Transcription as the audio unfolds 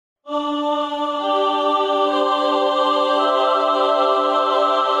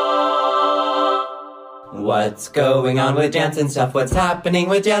What's going on with dance and stuff? What's happening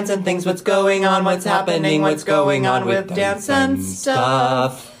with dance and things? What's going on? What's happening? What's going on with dance and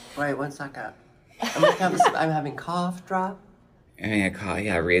stuff? Wait, one second. I'm having cough drop.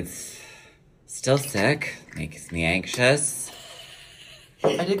 Yeah, Reed's still sick. Makes me anxious.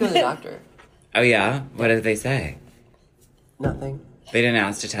 I did go to the doctor. Oh, yeah? What did they say? Nothing. They didn't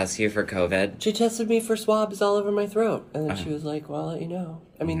ask to test you for COVID? She tested me for swabs all over my throat. And then she was like, well, I'll let you know.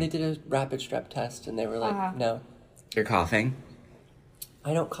 I mean, they did a rapid strep test, and they were like, no. You're coughing?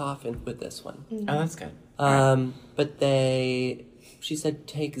 I don't cough with this one. Oh, that's good. But she said,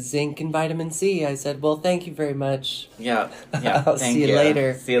 take zinc and vitamin C. I said, well, thank you very much. Yeah. I'll see you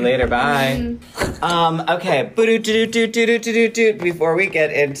later. See you later. Bye. Okay. Before we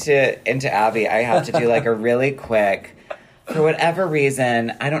get into Abby, I have to do like a really quick. For whatever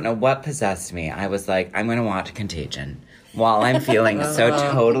reason, I don't know what possessed me. I was like, I'm going to watch Contagion while I'm feeling so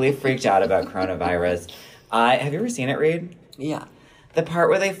totally freaked out about coronavirus. Have you ever seen it, Reed? Yeah. The part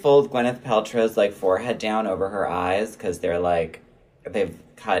where they fold Gwyneth Paltrow's like forehead down over her eyes because they're like, they've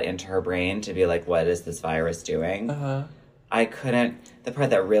cut into her brain to be like, what is this virus doing? I couldn't. The part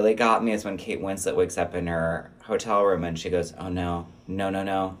that really got me is when Kate Winslet wakes up in her hotel room and she goes, oh no,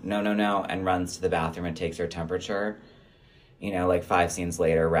 and runs to the bathroom and takes her temperature. You know, like 5 scenes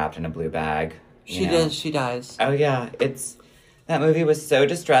later, wrapped in a blue bag. She does. She dies. Oh, yeah. That movie was so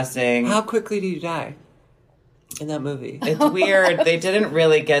distressing. How quickly do you die in that movie? It's weird. They didn't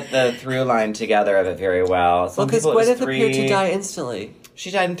really get the through line together of it very well. Because Gwyneth appeared to die instantly. She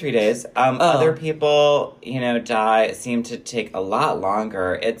died in 3 days. Other people, seem to take a lot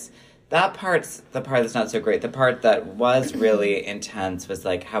longer. That part's the part that's not so great. The part that was really intense was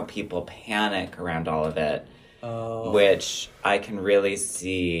like how people panic around all of it. Which I can really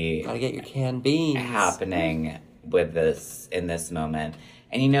see gotta get your canned beans happening with this in this moment.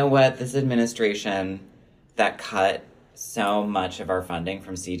 And you know what? This administration that cut so much of our funding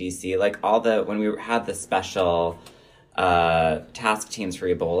from CDC, like when we had the special task teams for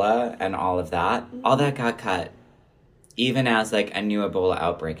Ebola and all of that, all that got cut, even as like a new Ebola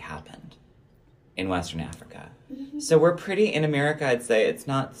outbreak happened in Western Africa. So we're in America, I'd say it's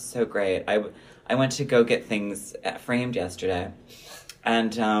not so great. I went to go get things framed yesterday,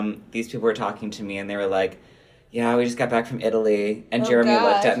 and these people were talking to me, and they were like, yeah, we just got back from Italy, and Jeremy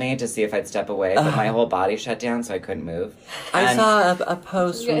looked at me to see if I'd step away, but my whole body shut down, so I couldn't move. I saw a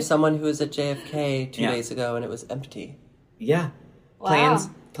post from someone who was at JFK 2 days ago, and it was empty. Yeah. Wow.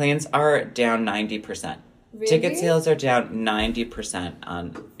 Planes are down 90%. Really? Ticket sales are down 90%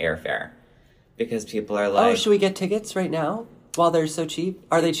 on airfare, because people are like... Oh, should we get tickets right now? While they're so cheap?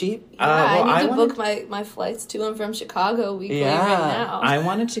 Are they cheap? Yeah, I need to book my flights to and from Chicago weekly right now. I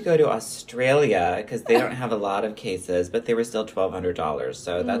wanted to go to Australia because they don't have a lot of cases, but they were still $1,200,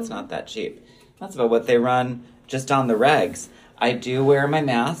 so that's not that cheap. That's about what they run just on the regs. I do wear my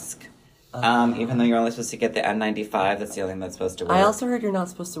mask, even though you're only supposed to get the N95. That's the only thing that's supposed to wear. I also heard you're not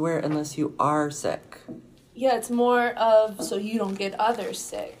supposed to wear it unless you are sick. Yeah, it's more of so you don't get others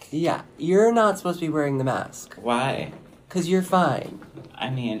sick. Yeah, you're not supposed to be wearing the mask. Why? Because you're fine. I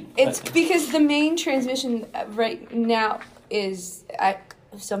mean... It's because the main transmission right now is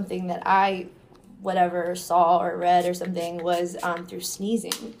something that I saw or read or something was through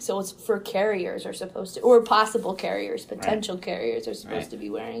sneezing. So it's for carriers are supposed to, or possible carriers, potential carriers are supposed to be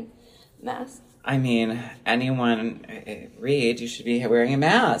wearing masks. I mean, Reed, you should be wearing a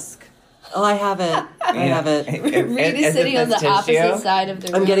mask. Oh, I have it. I have it. Reed is sitting on the opposite side of the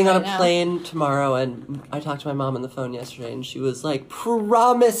room. I'm getting on a now. plane tomorrow, and I talked to my mom on the phone yesterday, and she was like,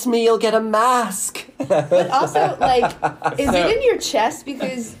 promise me you'll get a mask. But also, is it in your chest?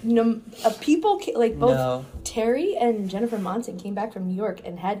 Because people, both Terry and Jennifer Monson came back from New York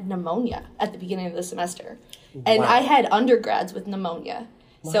and had pneumonia at the beginning of the semester. And I had undergrads with pneumonia.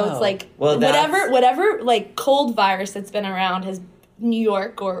 Wow. So it's like, whatever cold virus that's been around has New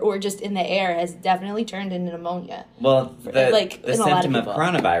York or just in the air has definitely turned into pneumonia. Well, the symptom of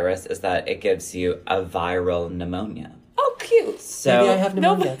coronavirus is that it gives you a viral pneumonia. Oh, cute. So maybe I have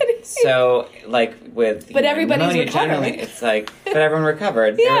pneumonia. So, with but everybody's pneumonia recovering. generally, it's like, but everyone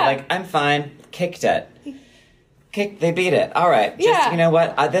recovered. Yeah. They were like, I'm fine. Kicked it. They beat it. All right. You know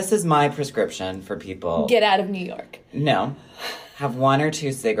what? This is my prescription for people. Get out of New York. No. Have 1 or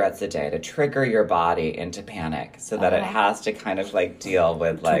 2 cigarettes a day to trigger your body into panic so that it has to kind of deal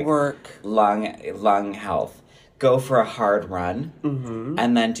with lung health. Go for a hard run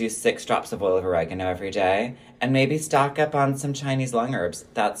and then do 6 drops of oil of oregano every day and maybe stock up on some Chinese lung herbs.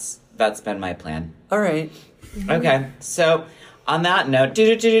 That's been my plan. All right. Okay. So On that note,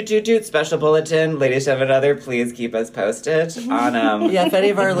 special bulletin. Ladies of another, please keep us posted on Yeah, if any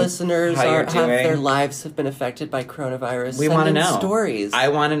of our listeners how you're have doing. their lives have been affected by coronavirus, We send want to in know stories. I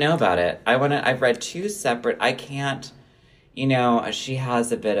want to know about it. I've read 2 separate. I can't. She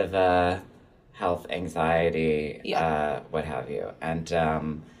has a bit of a health anxiety, what have you, and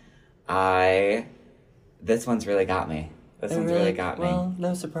this one's really got me. This one's really got me. Well,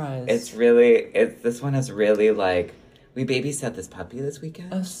 no surprise. This one is really like, we babysat this puppy this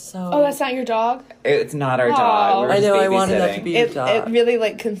weekend. Oh, that's not your dog? It's not our dog. We were I know, just I wanted that to babysitting. be your It dog. really,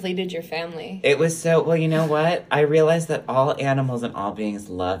 like, completed your family. It was so, well, you know what? I realized that all animals and all beings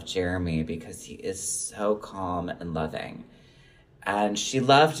love Jeremy because he is so calm and loving. And she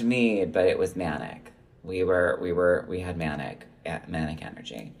loved me, but it was manic. We had manic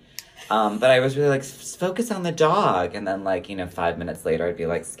energy. But I was really like, focus on the dog. And then 5 minutes later, I'd be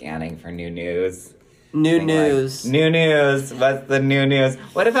like scanning for new news. New Being news. Like, new news. What's the new news?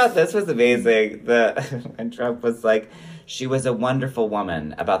 What about this was amazing? When Trump was like, she was a wonderful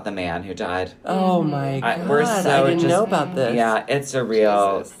woman about the man who died. Oh my God. I I didn't know about this. Yeah, it's a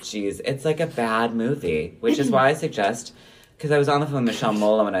real, it's like a bad movie, which is why I suggest, because I was on the phone with Michelle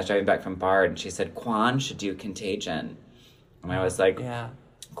Mola when I was driving back from Bard, and she said, Kwan should do Contagion. And I was like, Yeah.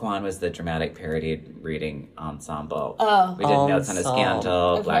 Kwan was the dramatic parody reading ensemble. Oh. We did Notes on a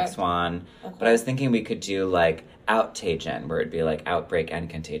Scandal, Okay. Black Swan. Okay. But I was thinking we could do like Outtagion, where it'd be like Outbreak and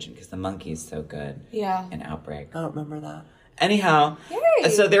Contagion, because the monkey's so good Yeah. in Outbreak. I don't remember that. Anyhow, Yay.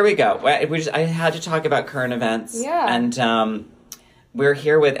 so there we go. I had to talk about current events. Yeah. And we're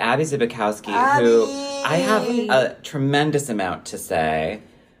here with Abby Zibikowski, who I have a tremendous amount to say.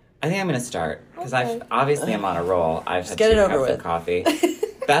 I think I'm going to start, because Okay. I'm on a roll. I've had get 2 it over cups of with. coffee.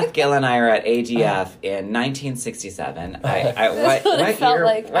 Beth Gill and I are at AGF in 1967. That's what it felt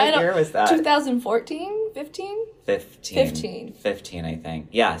like. What year was that? 2014? 15? 15. 15, I think.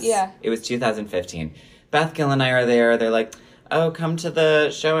 Yes. Yeah. It was 2015. Beth Gill and I are there. They're like, oh, come to the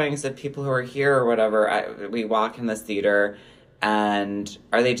showings of people who are here or whatever. We walk in this theater, and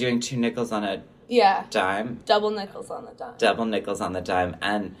are they doing 2 nickels on a Yeah. dime? Double nickels on the dime. Double nickels on the dime.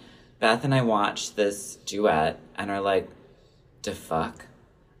 And Beth and I watched this duet and are like, da fuck?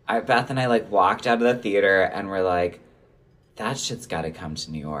 Beth and I walked out of the theater and we're like, that shit's got to come to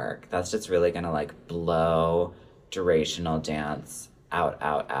New York. That's just really going to blow durational dance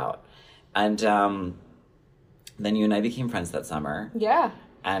out. And then you and I became friends that summer Yeah,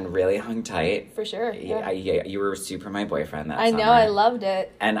 and really hung tight. for sure. Yeah. You were super my boyfriend that I summer. know, I loved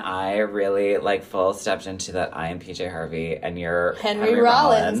it. And I really full stepped into that. I am PJ Harvey and you're Henry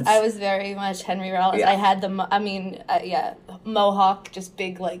Rollins. I was very much Henry Rollins. Yeah. I had the, mohawk, just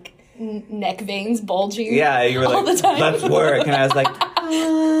big, neck veins bulging. Yeah, you were all like, the time. let's work. And I was like,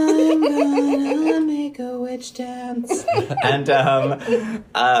 I'm gonna make a witch dance. And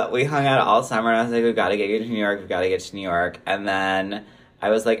we hung out all summer. And I was like, we've got to get you to New York. We've got to get to New York. And then I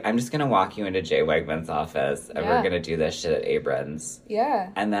was like, I'm just going to walk you into Jay Wegman's office. And we're Yeah. going to do this shit at Abrams.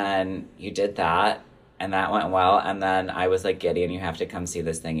 Yeah. And then you did that. And that went well. And then I was like, Gideon, you have to come see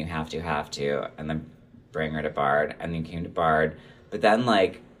this thing. You have to. And then bring her to Bard. And then you came to Bard. But then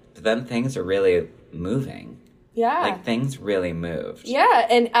things are really moving. Yeah. Things really moved. Yeah,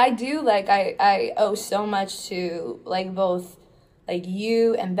 and I do, I owe so much to, both,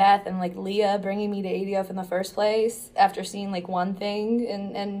 you and Beth and, Leah bringing me to ADF in the first place after seeing, one thing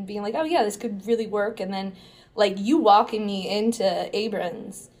and being like, oh, yeah, this could really work. And then, you walking me into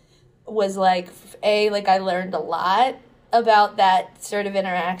Abrams was, I learned a lot about that sort of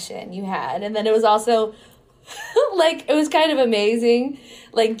interaction you had. And then it was also... it was kind of amazing.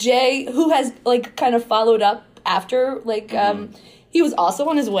 Jay, who has, kind of followed up after, he was also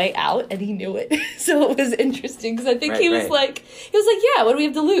on his way out, and he knew it. So it was interesting, because I think he was like, yeah, what do we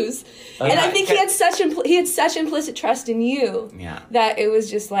have to lose? And I think he had such implicit trust in you that it was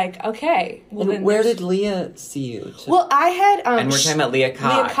just okay. Well, And where did Leah see you? Well, I had... and we're talking about Leah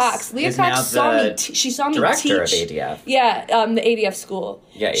Cox. Leah Cox saw me. She saw me director teach. of ADF. Yeah, the ADF school.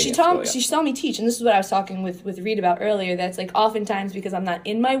 Yeah, she ADF taught. school, yeah. She saw me teach, and this is what I was talking with Reed about earlier. That's oftentimes because I'm not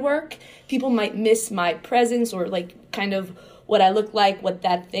in my work, people might miss my presence or kind of what I look like, what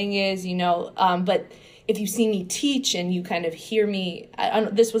that thing is, But if you see me teach and you kind of hear me,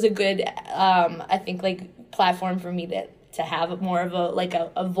 this was a good, I think, platform for me to have more of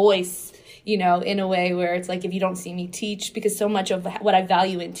a voice, in a way where it's if you don't see me teach, because so much of what I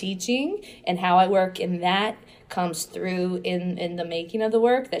value in teaching and how I work in that comes through in the making of the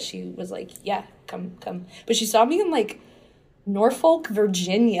work, that she was yeah, come. But she saw me in Norfolk,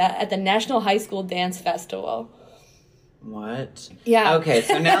 Virginia at the National High School Dance Festival. What? Yeah. Okay,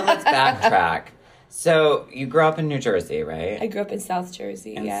 so now let's backtrack. So you grew up in New Jersey, right? I grew up in South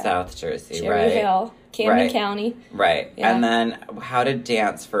Jersey. In yeah. South Jersey, Cherry right? Hill, Camden Right. County. Right. Yeah. And then how did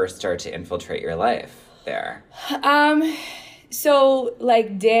dance first start to infiltrate your life there? So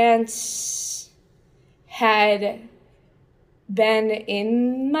like dance had been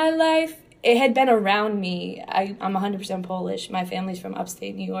in my life. It had been around me. I'm 100% Polish. My family's from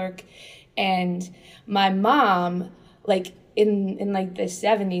upstate New York, and my mom, like in like the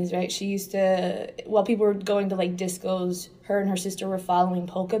 70s, right? She used to, while people were going to like discos, her and her sister were following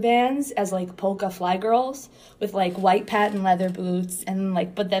polka bands as like polka fly girls with like white patent leather boots and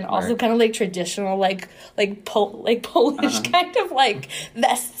like, but then also kind of like traditional like Polish kind of like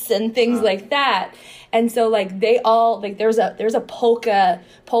vests and things like that. And so like they all like there's a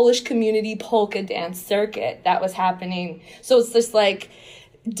Polish community polka dance circuit that was happening. So it's just like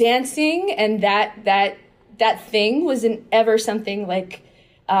dancing, and that thing wasn't ever something like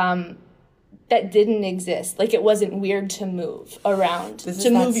that didn't exist. Like it wasn't weird to move around,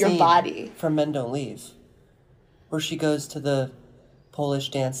 to move your body. From Men Don't Leave, where she goes to the Polish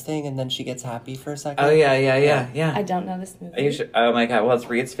dance thing and then she gets happy for a second. Oh, yeah. I don't know this movie. You should, oh my God. Well, it's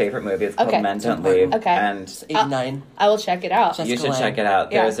Reed's favorite movie. It's called Okay. Men Don't Leave. Okay. And 89. I will check it out. Just- you should Jessica check it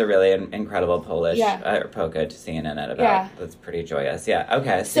out. Yeah. There's a really incredible Polish polka scene in it about Yeah. that's pretty joyous. Yeah.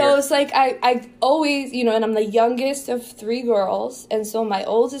 Okay. So it's like I always, and I'm the youngest of 3 girls, and so my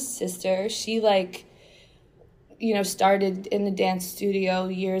oldest sister, she like, started in the dance studio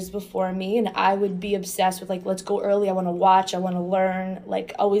years before me, and I would be obsessed with like, let's go early, I want to watch, I want to learn,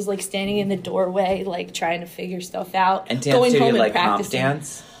 like always like standing in the doorway, like trying to figure stuff out. and dance studio like comp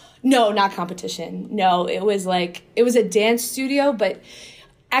dance? No, not competition. No, it was a dance studio, but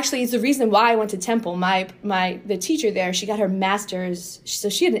actually it's the reason why I went to Temple. The teacher there, she got her master's, so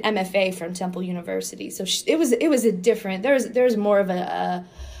she had an MFA from Temple University. So it was a different, there's more of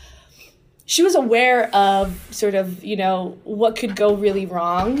she was aware of sort of, what could go really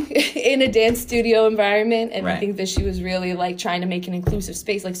wrong in a dance studio environment. And Right. I think that she was really like trying to make an inclusive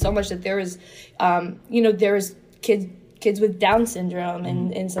space, like so much that there was, there was kids with Down syndrome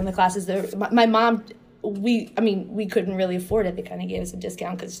in some of the classes. My mom, we couldn't really afford it. They kind of gave us a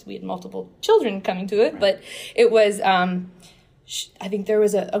discount because we had multiple children coming to it. Right. But it was, I think there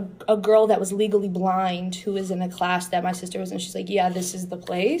was a girl that was legally blind who was in a class that my sister was in. She's like, yeah, this is the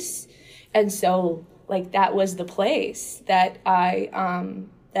place. And so, like, that was the place that I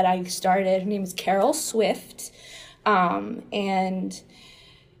started. Her name was Carol Swift, and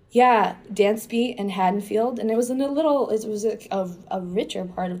yeah, Dance Beat in Haddonfield, and it was a richer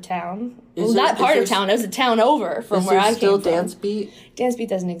part of town. It was a town over from where I came from. Still Dance Beat? Dance Beat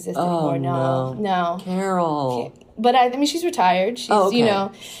doesn't exist anymore. No. Carol. But I mean, she's retired. She's, okay.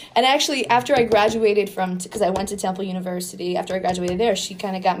 And actually, after I graduated because I went to Temple University, after I graduated there, she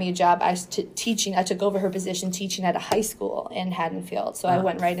kind of got me a job teaching. I took over her position teaching at a high school in Haddonfield. So I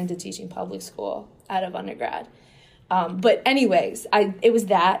went right into teaching public school out of undergrad. But anyways, it was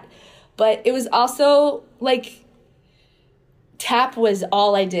that. But it was also, like, tap was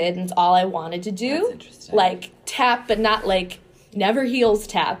all I did and it's all I wanted to do. That's interesting. Like, tap, but not, like, never heels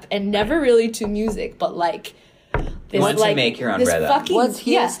tap and never really to music, but, like... You want to make your own rhythm. What's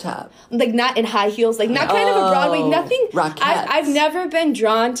heels tap? Like not in high heels, like not kind of a Broadway, nothing. I've never been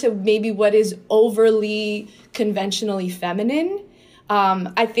drawn to maybe what is overly conventionally feminine.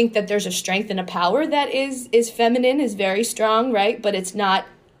 I think that there's a strength and a power that is feminine, is very strong, right? But it's not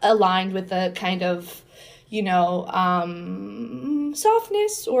aligned with a kind of,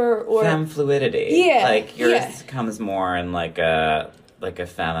 softness or femme fluidity. Yeah, like yours comes more in like a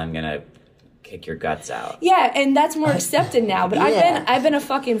femme. I'm gonna kick your guts out. Yeah, and that's more accepted now. But I've been a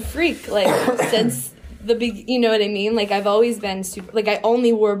fucking freak like since the big. You know what I mean? Like I've always been super. Like I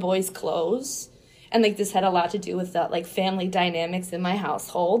only wore boys' clothes, and like this had a lot to do with that like family dynamics in my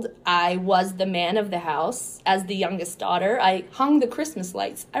household. I was the man of the house as the youngest daughter. I hung the Christmas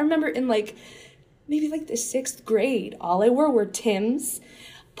lights. I remember in like maybe like the 6th grade, all I wore were Tim's.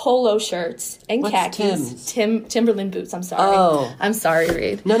 Polo shirts and khakis. Timberland boots. I'm sorry. Oh. I'm sorry,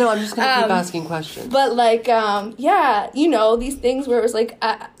 Reed. No, I'm just gonna keep asking questions. But like, these things where it was like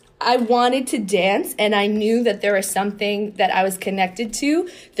I wanted to dance, and I knew that there was something that I was connected to.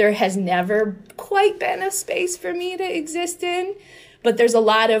 There has never quite been a space for me to exist in, but there's a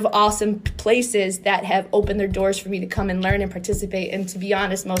lot of awesome places that have opened their doors for me to come and learn and participate. And to be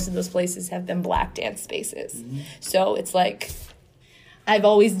honest, most of those places have been Black dance spaces. Mm-hmm. So it's like. I've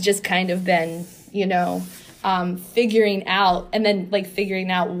always just kind of been, figuring out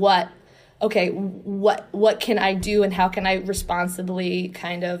what can I do and how can I responsibly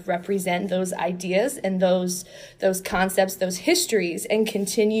kind of represent those ideas and those concepts, those histories, and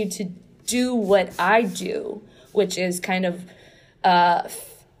continue do what I do, which is kind of,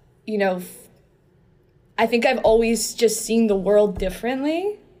 you know, I think I've always just seen the world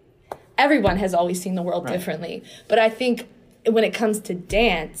differently. Everyone has always seen the world differently. But I think when it comes to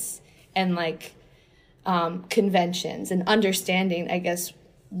dance and like conventions and understanding, I guess,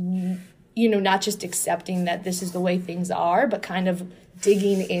 you know, not just accepting that this is the way things are, but kind of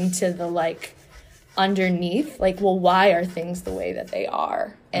digging into the like underneath, like, well, why are things the way that they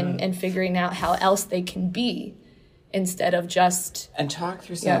are? And figuring out how else they can be instead of just... And talk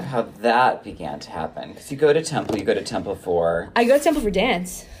through some of how that began to happen. Because you go to Temple for... I go to Temple for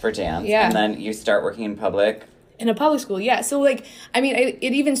dance. For dance. Yeah. And then you start working in public. In a public school, yeah. So, like, I mean,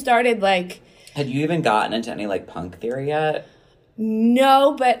 it even started, like... Had you even gotten into any, like, punk theory yet?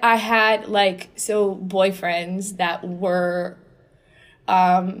 No, but I had, like, boyfriends that were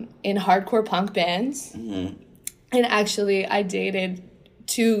in hardcore punk bands. Mm-hmm. And actually, I dated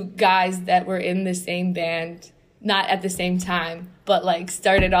 2 guys that were in the same band, not at the same time, but, like,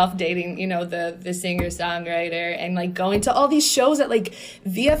 started off dating, you know, the singer-songwriter and, like, going to all these shows at, like,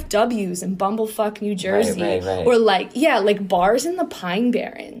 VFWs in Bumblefuck, New Jersey. Right. Or, like, yeah, like, bars in the Pine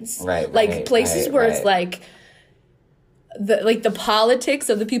Barrens. Like, places where it's, like... the politics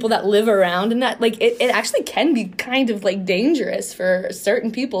of the people that live around and that, like, it actually can be kind of, like, dangerous for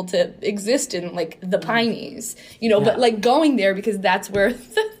certain people to exist in, like, the Pineys, you know, but, like, going there because that's where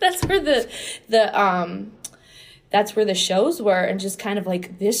the shows were, and just kind of,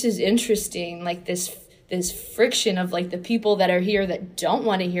 like, this is interesting, like, this friction of, like, the people that are here that don't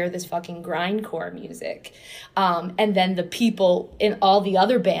want to hear this fucking grindcore music. And then the people in all the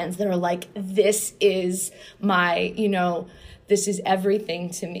other bands that are like, this is my, you know, this is everything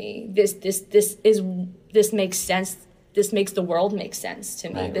to me. This makes sense. This makes the world make sense to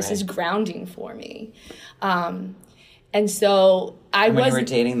me. This is grounding for me. And so when you were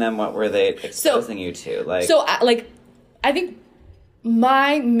dating them, what were they exposing you to? I think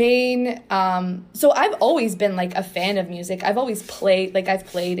my main, so I've always been, like, a fan of music. I've always played, like, I've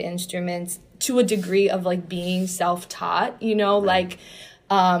played instruments to a degree of, like, being self-taught, you know, like,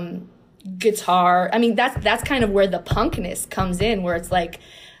 guitar. I mean, that's kind of where the punkness comes in, where it's, like,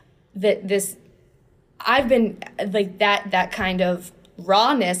 I've been, like, that kind of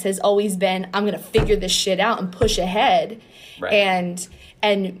rawness has always been, I'm going to figure this shit out and push ahead and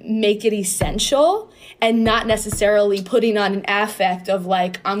make it essential, and not necessarily putting on an affect of,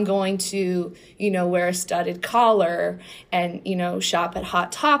 like, I'm going to, you know, wear a studded collar and, you know, shop at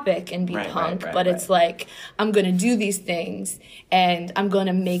Hot Topic and be punk. But it's like, I'm going to do these things and I'm going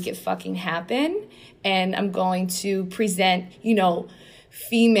to make it fucking happen. And I'm going to present, you know,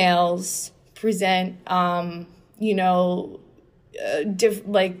 females, present, you know,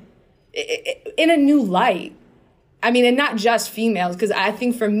 like, in a new light. I mean, and not just females, because I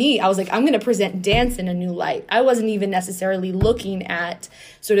think for me, I was like, I'm going to present dance in a new light. I wasn't even necessarily looking at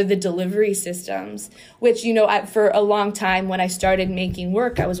sort of the delivery systems, which, you know, for a long time when I started making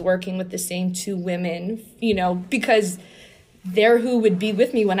work, I was working with the same 2 women, you know, because they're who would be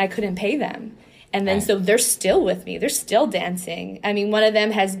with me when I couldn't pay them. And then so they're still with me. They're still dancing. I mean, one of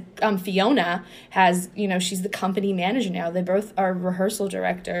them has, Fiona has, you know, she's the company manager now. They both are rehearsal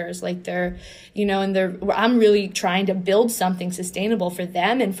directors. Like, they're, you know, and I'm really trying to build something sustainable for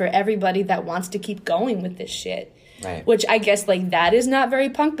them and for everybody that wants to keep going with this shit. Right. Which I guess, like, that is not very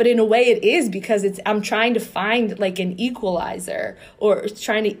punk, but in a way it is, because I'm trying to find, like, an equalizer, or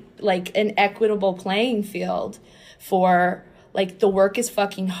trying to, like, an equitable playing field for... Like, the work is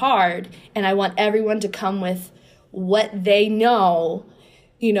fucking hard, and I want everyone to come with what they know,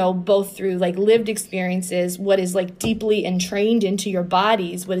 you know, both through, like, lived experiences, what is, like, deeply entrained into your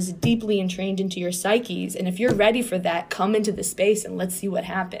bodies, what is deeply entrained into your psyches. And if you're ready for that, come into the space and let's see what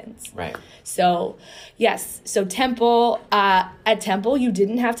happens. Right. So, yes. So Temple, at Temple, you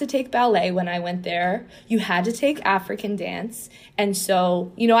didn't have to take ballet when I went there. You had to take African dance. And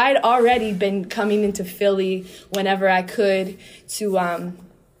so, you know, I had already been coming into Philly whenever I could to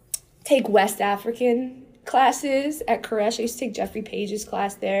take West African classes at Koresh. I used to take Jeffrey Page's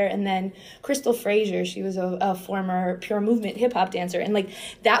class there, and then Crystal Frazier, she was a former Pure Movement hip-hop dancer, and, like,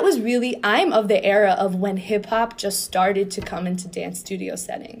 that was really, I'm of the era of when hip-hop just started to come into dance studio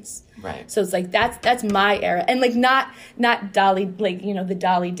settings. Right. So it's like, that's my era, and, like, not Dolly, like, you know, the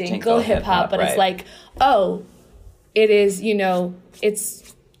Dolly Dinkle hip-hop, but it's like, oh, it is, you know,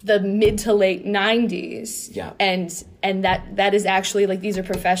 it's the mid to late 90s. Yeah. And that is actually, like, these are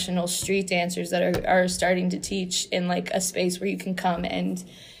professional street dancers that are starting to teach in, like, a space where you can come and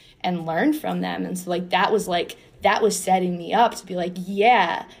learn from them. And so, like, that was setting me up to be like,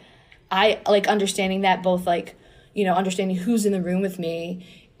 yeah, I like understanding that, both, like, you know, understanding who's in the room with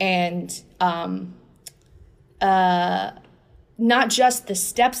me and not just the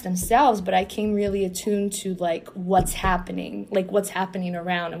steps themselves, but I came really attuned to like what's happening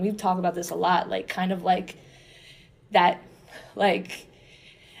around. And we've talked about this a lot, like kind of like that, like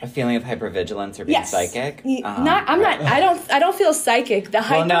a feeling of hypervigilance or being psychic. I don't feel psychic. The hypervigilance.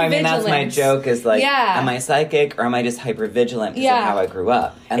 Well, no, I mean that's my joke. Is like, am I psychic or am I just hypervigilant because of how I grew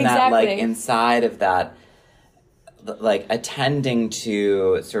up? And that like inside of that, like attending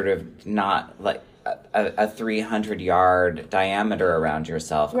to sort of not like a 300-yard diameter around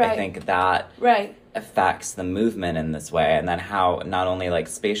yourself. I think that affects the movement in this way, and then how not only like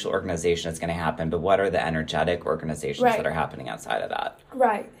spatial organization is going to happen, but what are the energetic organizations that are happening outside of that?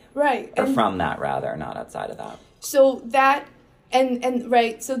 Right. Or from that, rather, not outside of that. So that and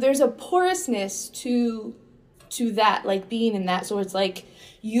so there's a porousness to that, like being in that. So it's like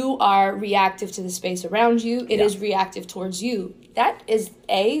you are reactive to the space around you. It is reactive towards you. That is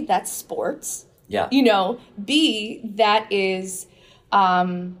that's sports. Yeah. You know, B, that is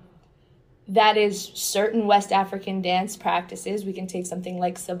certain West African dance practices. We can take something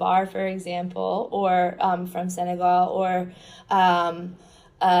like Sabar, for example, or from Senegal, or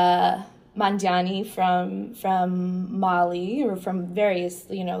Mandiani from Mali, or from various,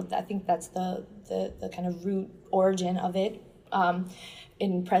 you know, I think that's the kind of root origin of it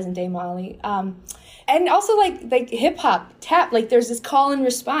in present day Mali. And also like hip hop, tap, like there's this call and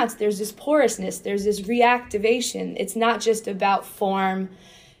response, there's this porousness, there's this reactivation. It's not just about form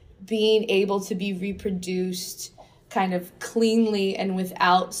being able to be reproduced kind of cleanly and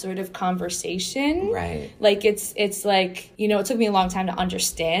without sort of conversation. Right. Like it's like, you know, it took me a long time to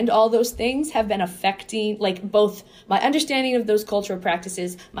understand all those things have been affecting like both my understanding of those cultural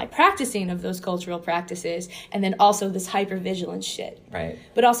practices, my practicing of those cultural practices, and then also this hypervigilance shit. Right.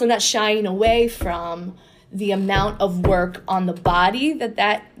 But also not shying away from the amount of work on the body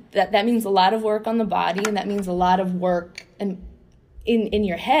that means a lot of work on the body, and that means a lot of work and in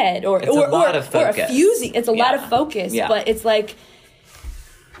your head or a lot of focus, but it's like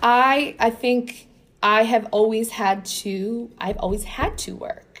I think I've always had to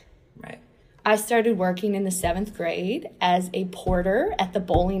work. Right. I started working in the 7th grade as a porter at the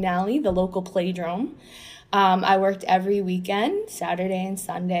bowling alley, the local playdrome. I worked every weekend, Saturday and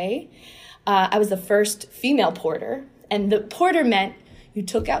Sunday. I was the first female porter, and the porter meant you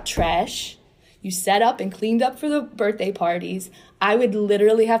took out trash, you set up and cleaned up for the birthday parties. I would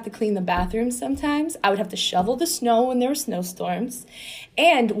literally have to clean the bathrooms sometimes. I would have to shovel the snow when there were snowstorms.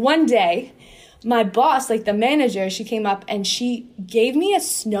 And one day, my boss, like the manager, she came up and she gave me a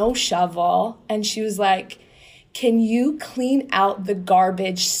snow shovel. And she was like, "Can you clean out the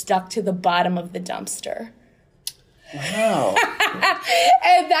garbage stuck to the bottom of the dumpster?" Wow.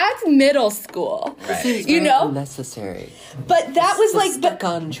 And that's middle school. Right. You know? Unnecessary. But that was like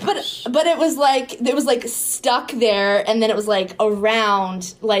but it was like stuck there, and then it was like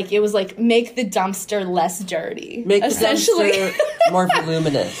around, like it was like make the dumpster less dirty. Make essentially the dumpster more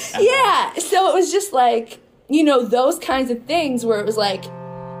voluminous. Yeah. So it was just like, you know, those kinds of things where it was like,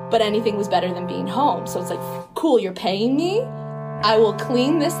 but anything was better than being home. So it's like, cool, you're paying me, I will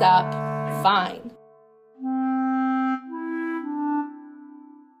clean this up, fine.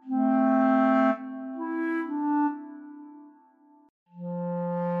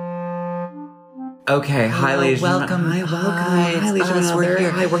 Okay, hi, ladies. Welcome. Hi, ladies. We're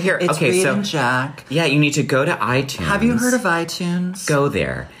here. Hi, we're here. It's okay, Reed so and Jack. Yeah, you need to go to iTunes. Have you heard of iTunes? Go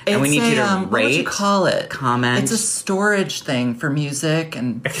there, and we need you to rate. What would you call it? Comment. It's a storage thing for music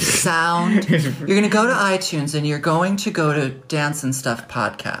and sound. You're going to go to iTunes, and you're going to go to Dance and Stuff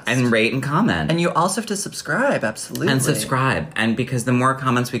podcast, and rate and comment. And you also have to subscribe. Absolutely, and subscribe. And because the more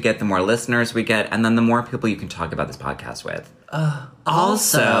comments we get, the more listeners we get, and then the more people you can talk about this podcast with.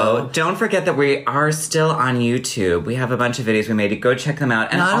 Also, don't forget that we are still on YouTube. We have a bunch of videos we made. Go check them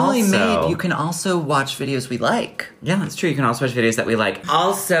out. And not only made, you can also watch videos we like. Yeah, that's true. You can also watch videos that we like.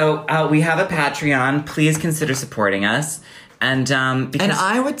 Also, we have a Patreon. Please consider supporting us. And because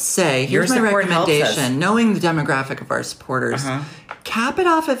I would say, here's my recommendation, knowing the demographic of our supporters, cap it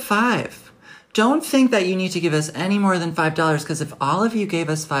off at $5. Don't think that you need to give us any more than $5, because if all of you gave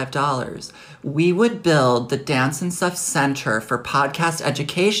us $5, we would build the Dance and Stuff Center for Podcast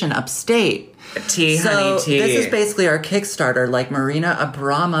Education upstate. Honey, this is basically our Kickstarter, like Marina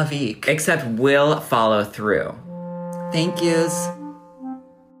Abramovic. Except we'll follow through. Thank yous.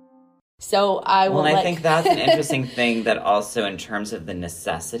 So I think that's an interesting thing, that also in terms of the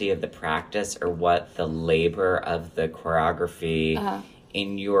necessity of the practice, or what the labor of the choreography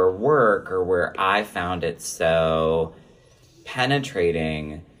in your work, or where I found it so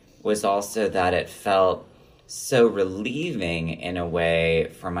penetrating, was also that it felt so relieving in a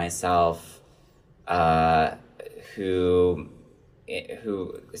way for myself, who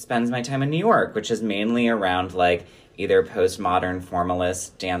spends my time in New York, which is mainly around like either postmodern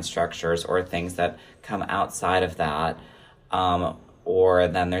formalist dance structures or things that come outside of that. Or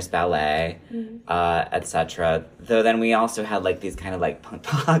then there's ballet, etc. Though then we also had like these kind of like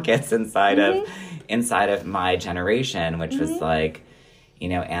pockets inside of my generation, which was like, you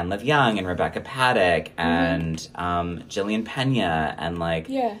know, Anne Liv Young and Rebecca Paddock and Jillian Pena and like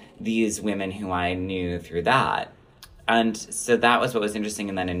these women who I knew through that. And so that was what was interesting.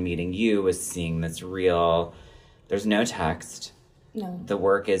 And then in meeting you was seeing this real, there's no text. No. The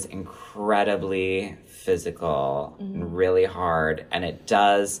work is incredibly physical and really hard. And it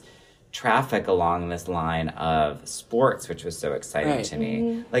does traffic along this line of sports, which was so exciting to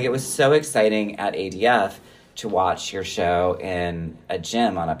me. Like, it was so exciting at ADF to watch your show in a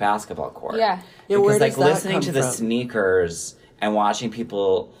gym on a basketball court. Yeah, because like listening to the sneakers and watching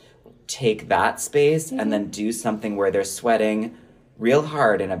people take that space and then do something where they're sweating real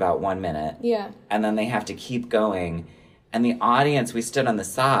hard in about 1 minute. Yeah. And then they have to keep going. And the audience, we stood on the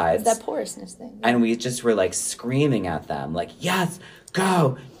sides. It's that porousness thing. And we just were like screaming at them, like, yes,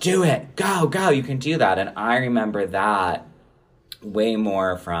 go, do it, go, go, you can do that. And I remember that way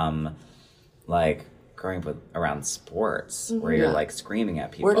more from like growing up around sports where you're like screaming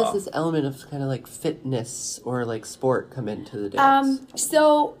at people. Where does this element of kind of like fitness or like sport come into the dance?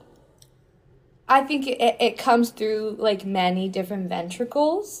 So I think it comes through like many different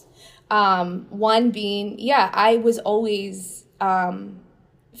ventricles. One being, I was always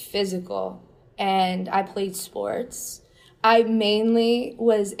physical and I played sports. I mainly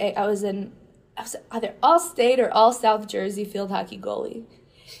was either all-state or all-South Jersey field hockey goalie.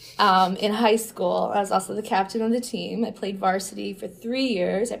 In high school, I was also the captain of the team. I played varsity for 3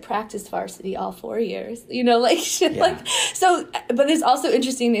 years. I practiced varsity all 4 years. You know, like shit like so. But it's also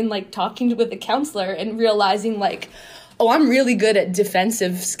interesting in like talking with a counselor and realizing like, oh, I'm really good at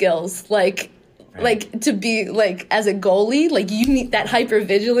defensive skills. Like to be like as a goalie, like you need that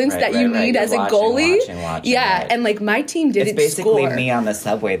hypervigilance that you need as a goalie. Watching, and like my team didn't score. It's basically me on the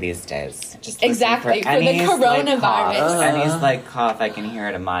subway these days. Just exactly for the coronavirus. Annie's like cough, I can hear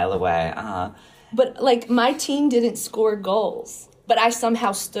it a mile away. But like my team didn't score goals, but I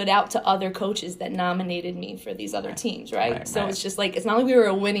somehow stood out to other coaches that nominated me for these other teams, right? So it's just like, it's not like we were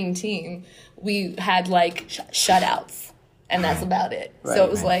a winning team. We had like shutouts, and that's about it. So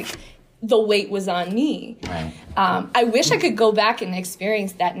it was like the weight was on me. I wish I could go back and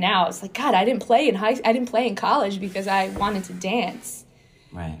experience that now. It's like, God, I didn't play in college because I wanted to dance.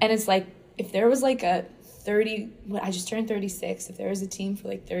 And it's like, if there was like I just turned 36. If there was a team for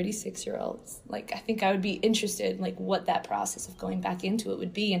like 36-year-olds, like I think I would be interested in like what that process of going back into it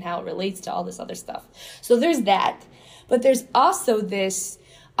would be and how it relates to all this other stuff. So there's that, but there's also this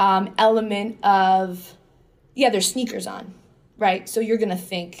element of there's sneakers on, right? So you're gonna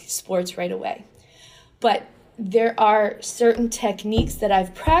think sports right away, but there are certain techniques that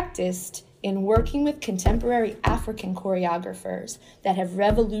I've practiced in working with contemporary African choreographers that have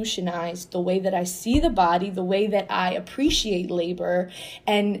revolutionized the way that I see the body, the way that I appreciate labor,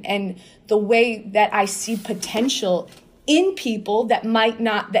 and the way that I see potential in people that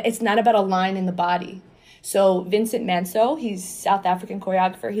it's not about a line in the body. So Vincent Manso, he's South African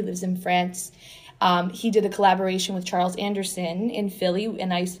choreographer. He lives in France. He did a collaboration with Charles Anderson in Philly,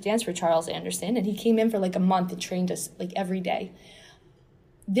 and I used to dance for Charles Anderson, and he came in for like a month and trained us like every day.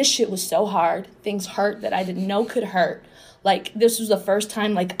 This shit was so hard. Things hurt that I didn't know could hurt. Like, this was the first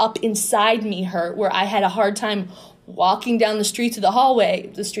time, like, up inside me hurt, where I had a hard time walking down the streets of the hallway.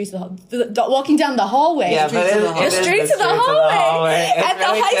 Walking down the hallway. Yeah, the streets of the hallway. At the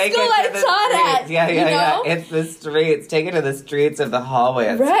high school I taught at. Yeah. It's the streets. Take it to the streets of the hallway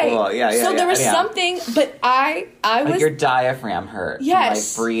at school. Yeah. So there was something, but I was... Like your diaphragm hurt.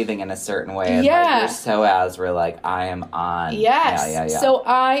 Yes. From, like, breathing in a certain way. And, like, your psoas were like, I am on. Yes. Yeah. So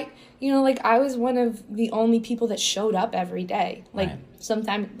I was one of the only people that showed up every day. Like,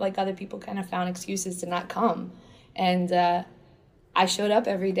 sometimes, like, other people kind of found excuses to not come. And I showed up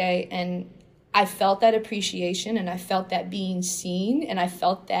every day, and I felt that appreciation, and I felt that being seen, and I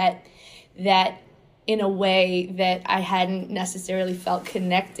felt that in a way that I hadn't necessarily felt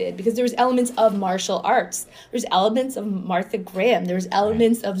connected, because there was elements of martial arts. There's elements of Martha Graham. There's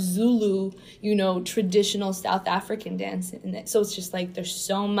elements of Zulu, traditional South African dance in it. So it's just like there's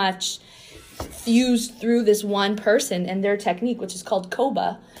so much fused through this one person and their technique, which is called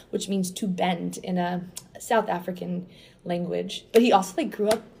Koba, which means to bend in a South African language. But he also like grew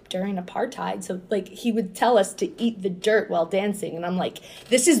up during apartheid. So, like, he would tell us to eat the dirt while dancing. And I'm like,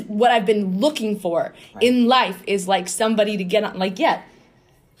 this is what I've been looking for in life, is, like, somebody to get on. Like, yeah,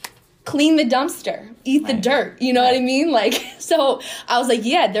 clean the dumpster, eat the dirt. You know what I mean? Like, so I was like,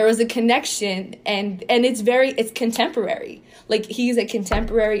 yeah, there was a connection. And it's contemporary. Like, he's a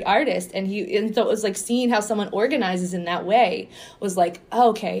contemporary artist. And so it was like seeing how someone organizes in that way was like, oh,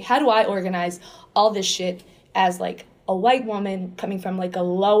 okay, how do I organize all this shit as, like, a white woman coming from, like, a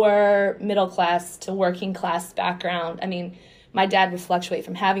lower middle class to working class background. I mean, my dad would fluctuate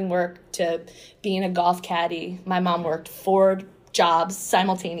from having work to being a golf caddy. My mom worked 4 jobs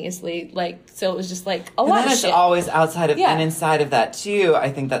simultaneously. Like, so it was just, like, a lot of shit. Always outside of, and inside of that, too,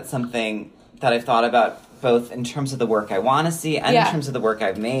 I think that's something that I've thought about both in terms of the work I want to see and in terms of the work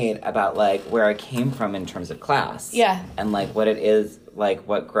I've made about, like, where I came from in terms of class. Yeah. And, like, what it is, like,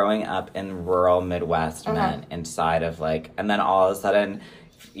 what growing up in rural Midwest meant inside of, like, and then all of a sudden,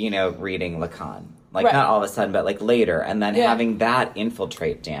 you know, reading Lacan. Like, not all of a sudden, but, like, later. And then having that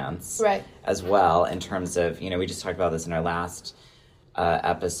infiltrate dance as well in terms of, you know, we just talked about this in our last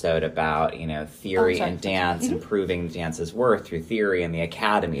episode about, you know, theory and dance and proving dance's worth through theory and the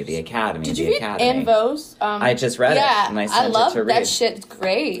academy. Did you read Anne Vaugh's? I just read it and I sent it to read. That shit. It's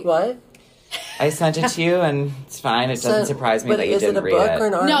great. What? I sent it to you and it's fine. It doesn't surprise me that you didn't read it. Is it a book or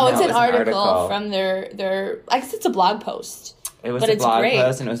an article? No, it's an article from their I guess it's a blog post. It was a blog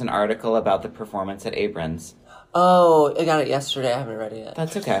post and it was an article about the performance at Abrams. Oh, I got it yesterday. I haven't read it yet.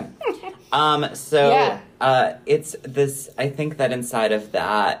 That's okay. It's this, I think that inside of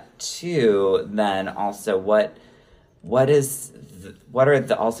that too, then also what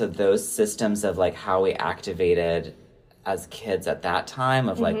are also those systems of, like, how we activated as kids at that time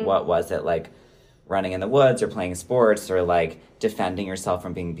of, like, what was it, like, running in the woods or playing sports or, like, defending yourself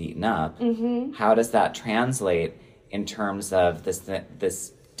from being beaten up. How does that translate in terms of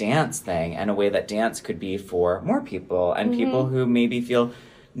this dance thing and a way that dance could be for more people and people who maybe feel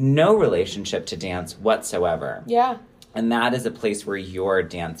no relationship to dance whatsoever. Yeah. And that is a place where your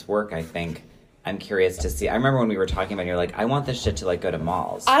dance work, I think, I'm curious to see. I remember when we were talking about it, you're like, I want this shit to, like, go to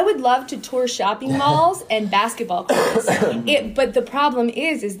malls. I would love to tour shopping malls and basketball courts. But the problem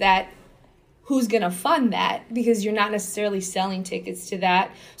is that who's going to fund that? Because you're not necessarily selling tickets to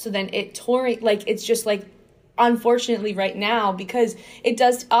that. So then it's just, like, unfortunately right now, because it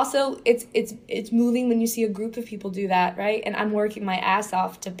does also, it's moving when you see a group of people do that, right? And I'm working my ass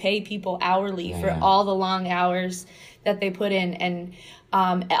off to pay people hourly for all the long hours that they put in. And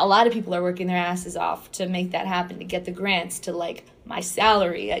a lot of people are working their asses off to make that happen, to get the grants to, like, my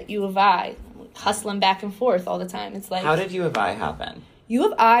salary at U of I, hustling back and forth all the time. It's like, how did U of I happen? U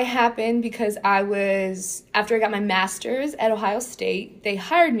of I happened because after I got my master's at Ohio State, they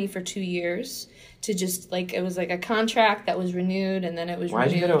hired me for 2 years to just, like, it was like a contract that was renewed, and then it was renewed. Why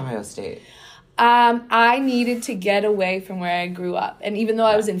did you go to Ohio State? I needed to get away from where I grew up. And even though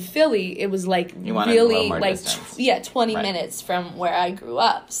I was in Philly, it was, like, really, like, 20 minutes from where I grew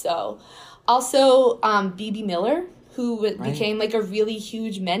up. So, also, B.B. Miller, who became, like, a really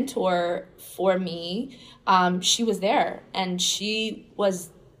huge mentor for me, she was there. And she was,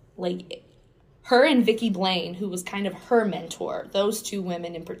 like, her and Vicki Blaine, who was kind of her mentor, those 2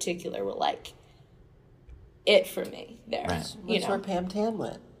 women in particular were, like, it for me there. Right. That's where Pam Tan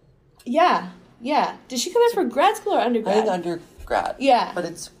went. Yeah. Did she come there for grad school or undergrad? I think undergrad. Yeah. But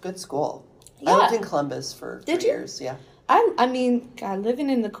it's good school. Yeah. I lived in Columbus for 3 years. Yeah. I mean, God, living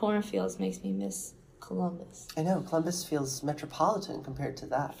in the cornfields makes me miss Columbus. I know. Columbus feels metropolitan compared to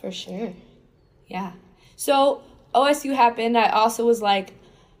that. For sure. Yeah. So OSU happened. I also was like,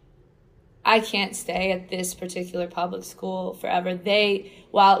 I can't stay at this particular public school forever.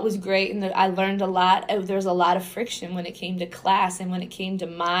 While it was great and I learned a lot, there was a lot of friction when it came to class and when it came to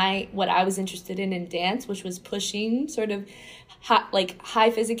what I was interested in dance, which was pushing sort of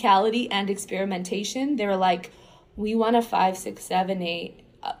high physicality and experimentation. They were like, we want a 5, 6, 7, 8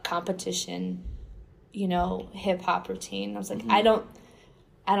 competition, hip hop routine. I was like, I don't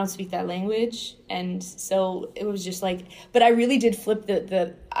speak that language. And so it was just like, but I really did flip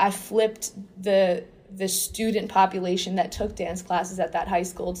the student population that took dance classes at that high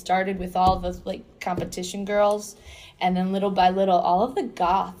school. It started with all the competition girls, and then little by little, all of the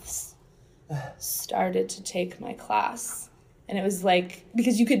goths started to take my class. And it was like,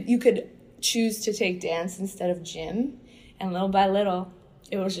 because you could choose to take dance instead of gym, and little by little,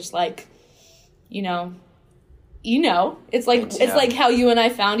 it was just like, it's like how you and I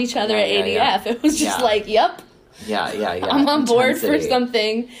found each other at ADF. Yeah. It was just like, yep. Yeah. I'm on board for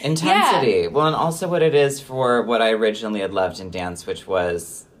something. Intensity. Yeah. Well, and also what it is for what I originally had loved in dance, which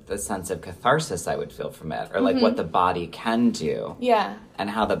was the sense of catharsis I would feel from it, or like what the body can do. Yeah. And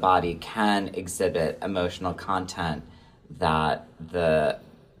how the body can exhibit emotional content that the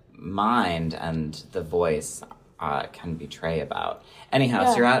mind and the voice can betray about.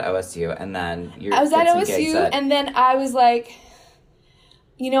 Anyhow, so you're at OSU, and then I was at OSU, and then I was like,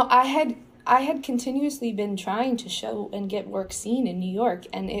 I had continuously been trying to show and get work seen in New York,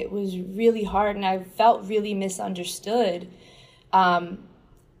 and it was really hard, and I felt really misunderstood,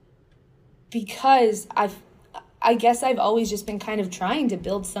 because I guess I've always just been kind of trying to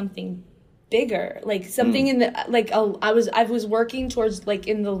build something bigger, like something in the I was working towards like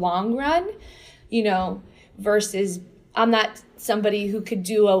in the long run, versus I'm not somebody who could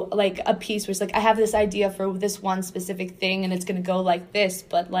do a piece where it's like I have this idea for this one specific thing and it's going to go like this,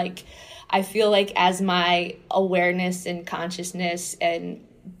 but like I feel like as my awareness and consciousness and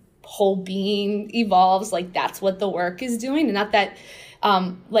whole being evolves, like that's what the work is doing, and not that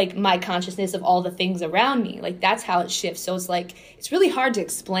like my consciousness of all the things around me, like that's how it shifts. So it's like it's really hard to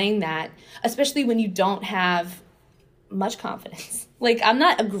explain that, especially when you don't have much confidence. Like I'm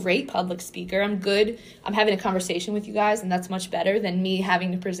not a great public speaker. I'm good. I'm having a conversation with you guys, and that's much better than me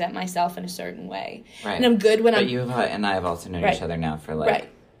having to present myself in a certain way. Right. And I'm good when but you and I have also known each other now for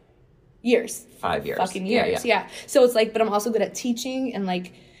like years, 5 years, fucking years. Yeah. So it's like, but I'm also good at teaching, and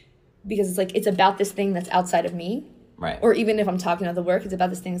like because it's like it's about this thing that's outside of me. Right. Or even if I'm talking about the work, it's about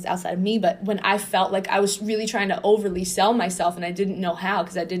this thing that's outside of me. But when I felt like I was really trying to overly sell myself, and I didn't know how,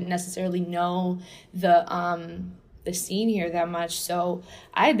 because I didn't necessarily know the scene here that much. So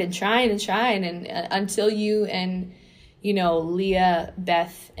I had been trying, and until you and, Leah,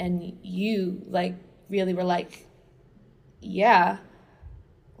 Beth, and you, like, really were like, yeah,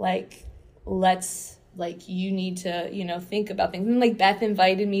 like, let's, like, you need to, think about things. And, like, Beth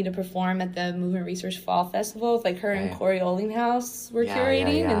invited me to perform at the Movement Research Fall Festival with, like, her and Corey Ollinghouse were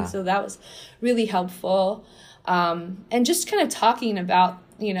curating. And so that was really helpful. And just kind of talking about,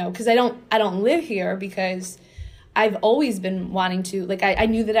 because I don't live here, because I've always been wanting to, like, I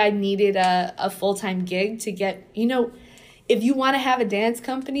knew that I needed a full-time gig to get, if you want to have a dance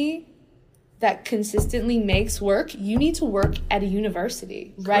company that consistently makes work, you need to work at a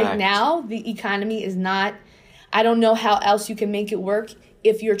university. Correct. Right now, the economy is not, I don't know how else you can make it work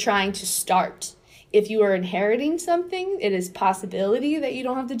if you're trying to start. If you are inheriting something, it is possibility that you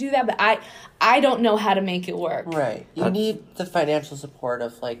don't have to do that, but I don't know how to make it work. Right. You need the financial support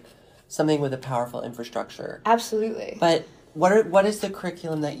of, like, something with a powerful infrastructure. Absolutely. But what is the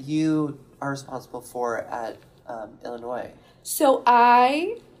curriculum that you are responsible for at Illinois? So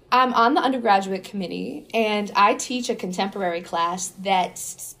I'm on the undergraduate committee, and I teach a contemporary class that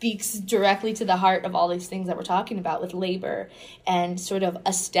speaks directly to the heart of all these things that we're talking about with labor and sort of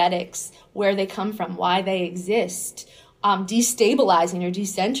aesthetics, where they come from, why they exist, destabilizing or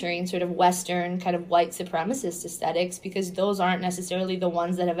decentering sort of Western kind of white supremacist aesthetics, because those aren't necessarily the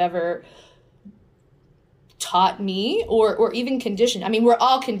ones that have ever taught me or even conditioned. I mean, we're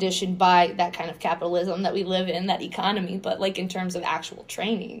all conditioned by that kind of capitalism that we live in, that economy, but like in terms of actual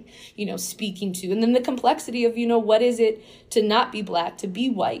training, speaking to, and then the complexity of, what is it to not be Black, to be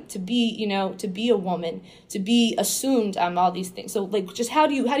white, to be, to be a woman, to be assumed on all these things. So like, just how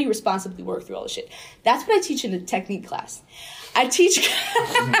do you responsibly work through all this shit? That's what I teach in the technique class. I teach.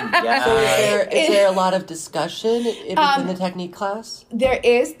 So is there a lot of discussion within the technique class? There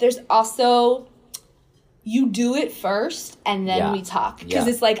is. There's also, you do it first and then we talk, because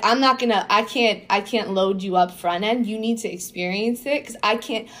it's like I can't load you up front end. You need to experience it, because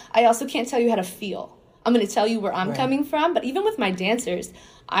I also can't tell you how to feel. I'm going to tell you where I'm coming from, but even with my dancers,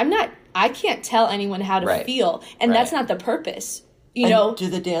 I can't tell anyone how to feel, and that's not the purpose. Do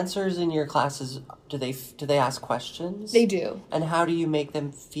the dancers in your classes, do they ask questions? They do. And how do you make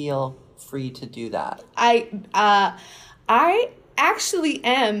them feel free to do that? I actually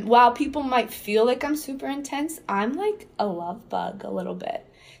am, while people might feel like I'm super intense, I'm like a love bug a little bit.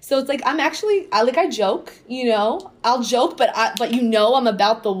 So it's like I joke, I'll joke, but I'm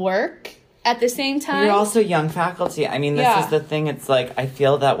about the work at the same time. You're also young faculty. I mean, this is the thing. It's like, I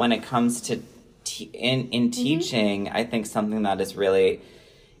feel that when it comes to in teaching, I think something that is really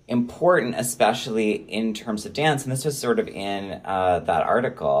important, especially in terms of dance, and this was sort of in that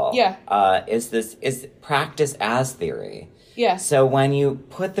article, is practice as theory. Yeah. So when you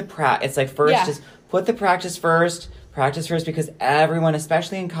put it's like first, just put the practice first, because everyone,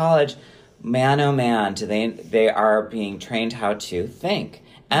 especially in college, man, oh man, they are being trained how to think,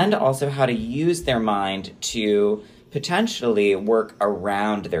 and also how to use their mind to potentially work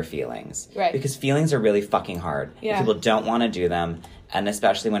around their feelings. Right. Because feelings are really fucking hard. Yeah. People don't want to do them, and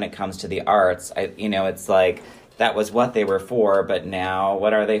especially when it comes to the arts, it's like that was what they were for, but now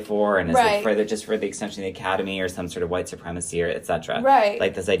what are they for? And is Right. it for just for the extension of the academy or some sort of white supremacy or et cetera? Right.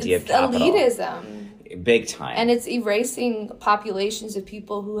 Like this idea It's of capital. elitism. Big time. And it's erasing populations of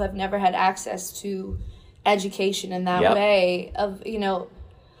people who have never had access to education in that Yep. way of, you know.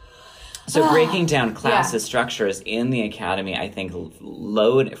 So breaking down classist Yeah. structures in the academy, I think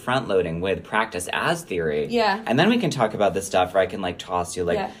front loading with practice as theory. Yeah. And then we can talk about the stuff where I can like toss you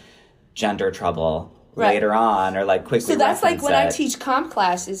like Yeah. gender trouble Right. later on or like quickly So that's like reference when I it. teach comp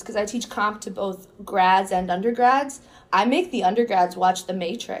classes, because I teach comp to both grads and undergrads. I make the undergrads watch The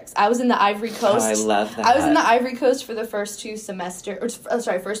Matrix. I was in the Ivory Coast. I love that. I was in the Ivory Coast for the first 2 weeks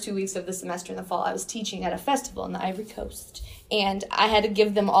of the semester in the fall. I was teaching at a festival in the Ivory Coast. And I had to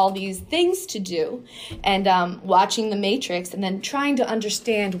give them all these things to do. And watching The Matrix and then trying to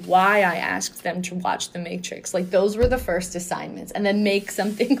understand why I asked them to watch The Matrix. Like, those were the first assignments. And then make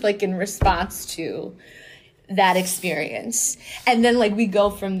something, like, in response to that experience. And then, like, we go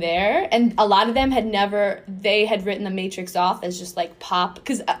from there. And a lot of them they had written The Matrix off as just, like, pop.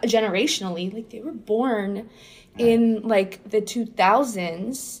 Because generationally, like, they were born in, like, the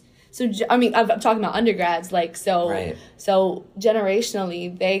 2000s. So, I mean, I'm talking about undergrads, like, so, Right. so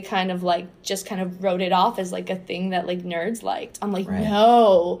generationally, they kind of, like, just kind of wrote it off as, like, a thing that, like, nerds liked. I'm like, Right.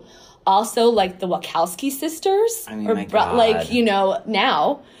 no. Also, like, the Wachowski sisters. I mean, my like, God. you know,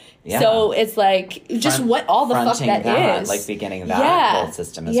 now. Yeah. So it's like, just what all the fuck fronting that is. like beginning that whole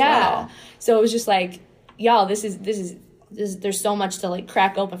system as well. So it was just like, y'all, this is there's so much to like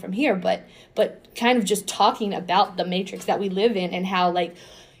crack open from here, but kind of just talking about the matrix that we live in and how like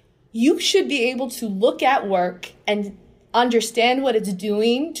you should be able to look at work and understand what it's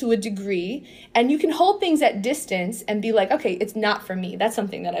doing to a degree, and you can hold things at distance and be like, okay, it's not for me. That's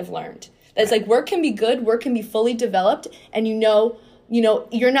something that I've learned. That's like work can be good, work can be fully developed, and you know,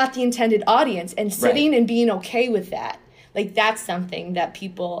 you're not the intended audience, and sitting and being okay with that. Like, that's something that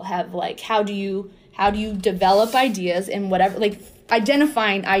people have, like, how do you develop ideas and whatever, like,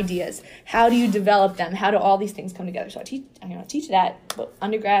 identifying ideas. How do you develop them? How do all these things come together? So I teach that, but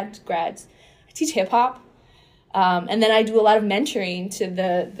undergrads, grads. I teach hip hop. And then I do a lot of mentoring to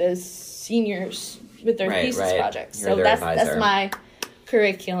the seniors with their thesis projects. You're so their that's my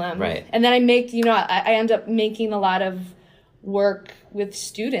curriculum. Right. And then I make, I end up making a lot of work with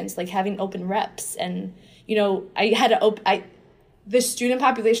students, like having open reps, and I had to the student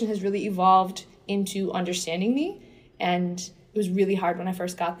population has really evolved into understanding me, and it was really hard when I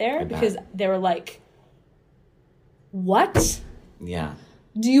first got there because they were like, what? Yeah.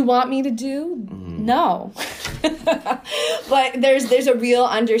 Do you want me to do? Mm-hmm. No. But there's a real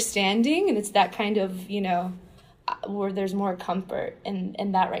understanding, and it's that kind of, where there's more comfort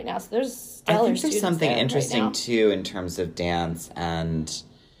in that right now. So there's stellar I think there's something there interesting, right too, in terms of dance, and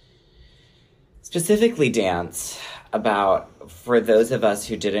specifically dance, about for those of us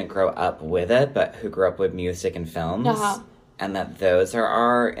who didn't grow up with it, but who grew up with music and films, and that those are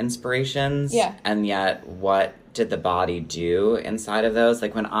our inspirations. Yeah. And yet, what did the body do inside of those?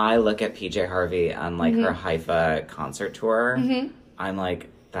 Like, when I look at PJ Harvey on, like, her Haifa concert tour, I'm like,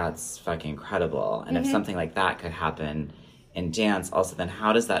 that's fucking incredible. And if something like that could happen in dance, also, then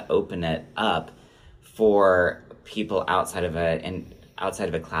how does that open it up for people outside of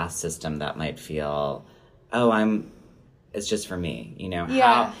a class system that might feel, it's just for me,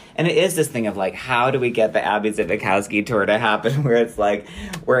 Yeah. And it is this thing of, like, how do we get the Abby Zivakowski tour to happen where it's, like,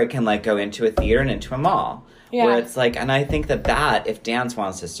 where it can, like, go into a theater and into a mall. Yeah. Where it's, like, and I think that if dance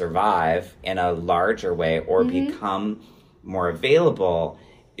wants to survive in a larger way or become more available,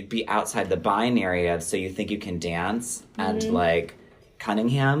 it'd be outside the binary of, so you think you can dance and, like,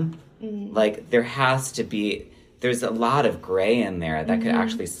 Cunningham. Like, there's a lot of gray in there that could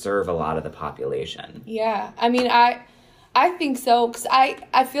actually serve a lot of the population. Yeah. I mean, I think so, because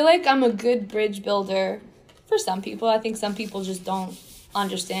I feel like I'm a good bridge builder for some people. I think some people just don't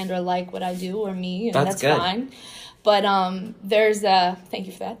understand or like what I do or me, and that's good. fine. But thank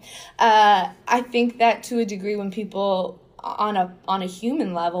you for that. I think that to a degree, when people on a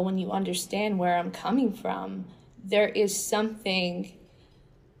human level, when you understand where I'm coming from, there is something.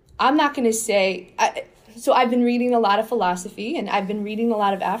 I'm not going to say. So I've been reading a lot of philosophy, and I've been reading a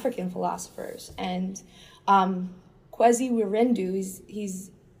lot of African philosophers, and Kwesi Wirendu,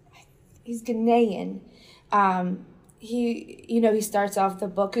 he's Ghanaian. He starts off the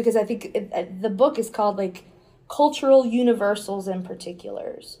book, because I think the book is called, like, Cultural Universals and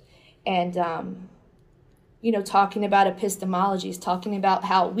Particulars. And talking about epistemologies, talking about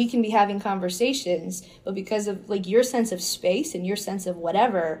how we can be having conversations, but because of like your sense of space and your sense of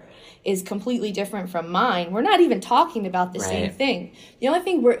whatever is completely different from mine, we're not even talking about the same thing. The only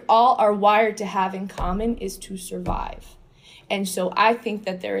thing we all are wired to have in common is to survive. And so I think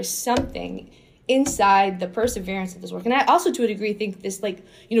that there is something inside the perseverance of this work. And I also, to a degree, think this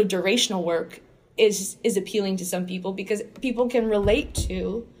durational work is appealing to some people because people can relate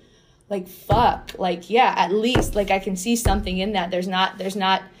to like, fuck, like, yeah, at least, like, I can see something in that. There's not,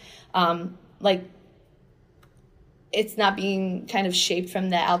 like, it's not being kind of shaped from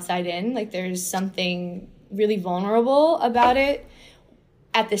the outside in. Like, there's something really vulnerable about it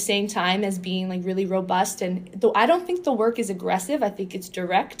at the same time as being, like, really robust. And though I don't think the work is aggressive, I think it's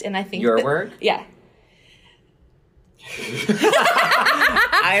direct. And I think your work? Yeah.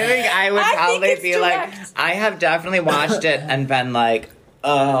 I think I would probably be direct. Like, I have definitely watched it and been like,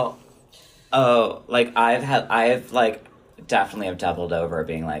 oh, like I've definitely have doubled over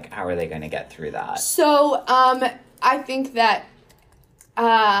being like, how are they going to get through that? So, I think that,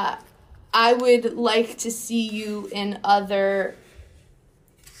 I would like to see you in other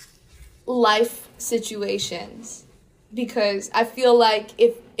life situations because I feel like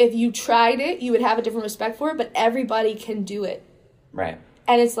if you tried it, you would have a different respect for it, but everybody can do it. Right.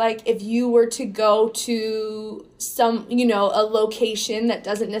 And it's like if you were to go to some, a location that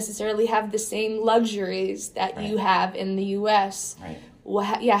doesn't necessarily have the same luxuries that you have in the U.S., right.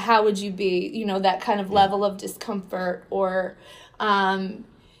 How would you be? That kind of level of discomfort or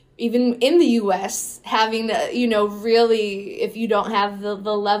even in the U.S., having to, really, if you don't have the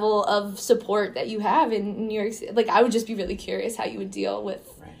level of support that you have in New York City, like I would just be really curious how you would deal with,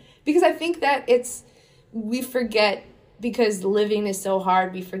 because I think that we forget. Because living is so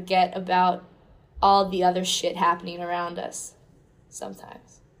hard, we forget about all the other shit happening around us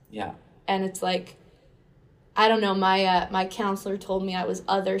sometimes. Yeah. And it's like, I don't know, my counselor told me I was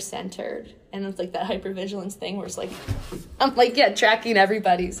other-centered. And it's like that hypervigilance thing where it's like, I'm like, tracking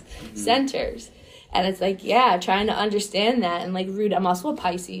everybody's centers. And it's like, trying to understand that and like root. I'm also a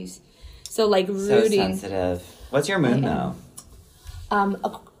Pisces. So like rooting. So sensitive. What's your moon though?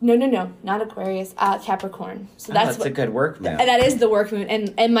 No, not Aquarius, Capricorn. So that's a good work moon. And that is the work moon.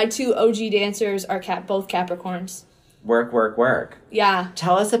 And my two OG dancers are both Capricorns. Work. Yeah.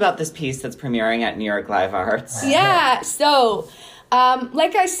 Tell us about this piece that's premiering at New York Live Arts. Yeah. So,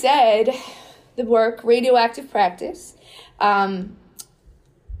 like I said, the work, Radioactive Practice,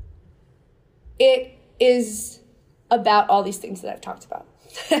 it is about all these things that I've talked about,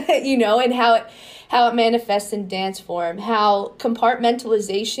 and how it manifests in dance form, how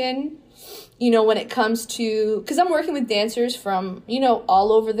compartmentalization, when it comes to, because I'm working with dancers from,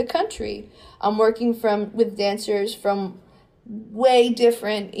 all over the country. I'm working with dancers from way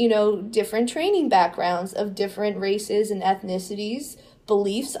different, different training backgrounds of different races and ethnicities,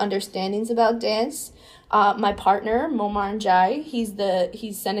 beliefs, understandings about dance. My partner, Momar Njai, he's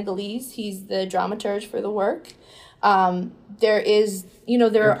Senegalese. He's the dramaturge for the work. There is,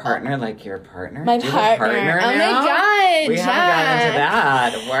 your partner, like your partner? My partner. Oh my God. We haven't gotten into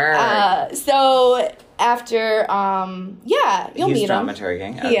that. Word. So after, you'll meet him. He's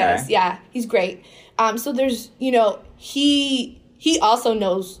dramaturging. Okay. He is, yeah. He's great. So there's, he also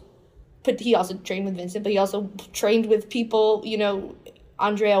knows, but he also trained with Vincent, but he also trained with people,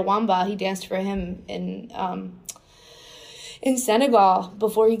 Andrea Wamba, he danced for him in Senegal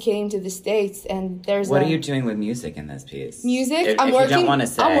before he came to the States. And what are you doing with music in this piece? Music? I'm working. You don't want to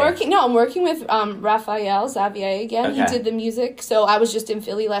say. I'm working with Raphael Xavier again. Okay. He did the music. So I was just in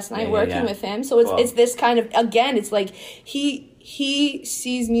Philly last night working with him. So it's this kind of, again, it's like he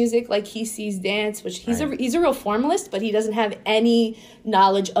sees music like he sees dance, which he's a real formalist, but he doesn't have any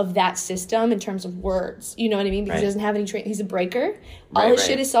knowledge of that system in terms of words. You know what I mean? Because he doesn't have any training. He's a breaker. All his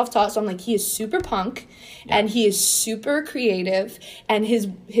shit is self-taught. So I'm like, he is super punk and he is super creative, and his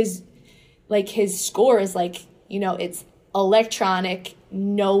score is like, it's electronic,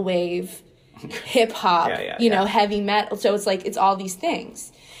 no wave, hip hop, heavy metal. So it's like, it's all these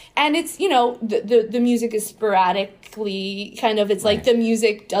things. And it's, the music is sporadically kind of, it's like the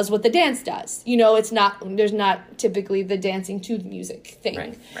music does what the dance does. It's not, there's not typically the dancing to the music thing.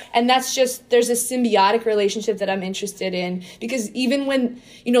 Right. And that's just, there's a symbiotic relationship that I'm interested in, because even when,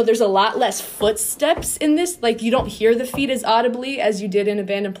 there's a lot less footsteps in this, like you don't hear the feet as audibly as you did in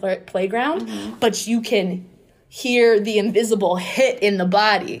Abandoned Playground, but you can hear the invisible hit in the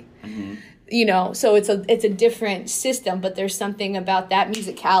body. So it's a different system, but there's something about that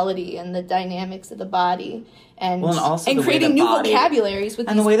musicality and the dynamics of the body, and also creating new vocabularies with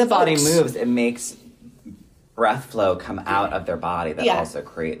these and the way the folks. body moves. It makes breath flow come out of their body that also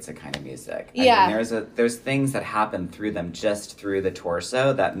creates a kind of music. I mean, there's things that happen through them, just through the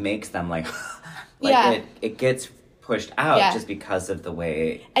torso, that makes them like it gets pushed out just because of the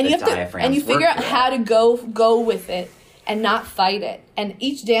way and the you have diaphragms to, and you figure out work how to go with it and not fight it. And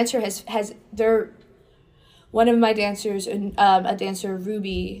each dancer has their. One of my dancers, a dancer,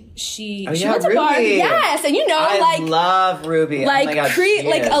 Ruby, she went to Ruby. Barbie. Yes, and I love Ruby. Like oh my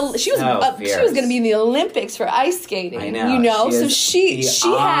God, she was going to be in the Olympics for ice skating. I know. You know, she so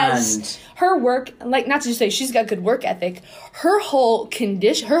she has her work. Like, not to just say she's got good work ethic. Her whole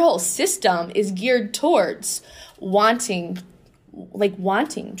system is geared towards wanting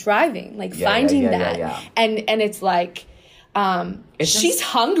driving, finding that. Yeah. And it's like she's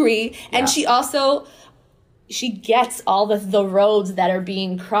hungry, and she also. She gets all the roads that are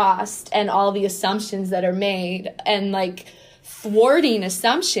being crossed and all the assumptions that are made, and like thwarting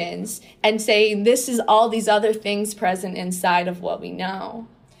assumptions and saying this is all these other things present inside of what we know.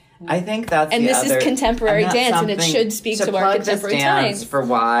 I think that's and this is contemporary dance, and it should speak to our contemporary times. For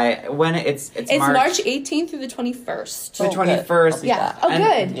why when it's March 18th through the 21st. The 21st. Yeah. Oh,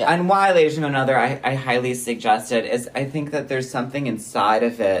 good. And why, ladies and gentlemen, I highly suggest it is I think that there's something inside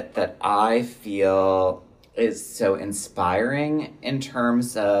of it that I feel is so inspiring in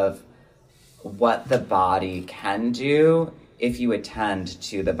terms of what the body can do if you attend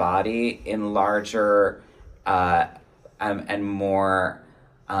to the body in larger and more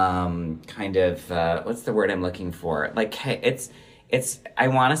kind of what's the word I'm looking for? Like it's I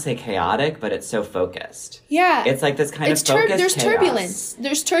want to say chaotic, but it's so focused. Yeah, it's like this kind of focused there's chaos.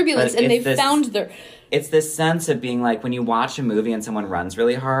 There's turbulence, and they found their. It's this sense of being like when you watch a movie and someone runs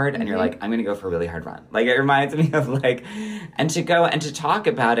really hard and you're like, I'm going to go for a really hard run. Like, it reminds me of like, and to go and to talk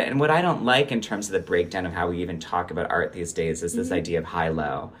about it. And what I don't like in terms of the breakdown of how we even talk about art these days is this idea of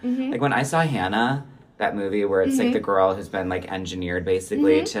high-low. Like when I saw Hannah, that movie where it's like the girl who's been like engineered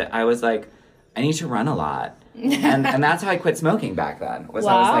basically I was like, I need to run a lot. and that's how I quit smoking back then. I was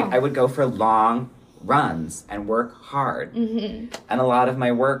like, I would go for long runs and work hard. And a lot of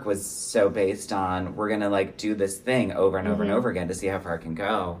my work was so based on we're gonna like do this thing over and over and over again to see how far it can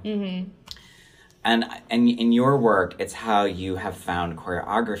go. And in your work, it's how you have found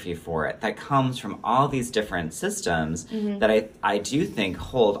choreography for it that comes from all these different systems that I do think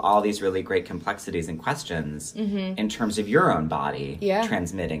hold all these really great complexities and questions in terms of your own body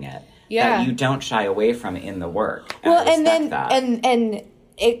transmitting it that you don't shy away from in the work. And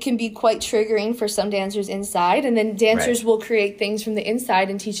it can be quite triggering for some dancers inside, and then dancers will create things from the inside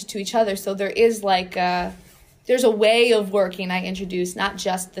and teach it to each other. So there is like there's a way of working I introduce, not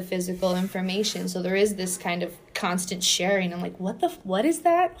just the physical information. So there is this kind of constant sharing. I'm like, what is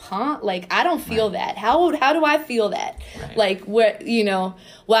that? Huh? Like, I don't feel that. How do I feel that? Like,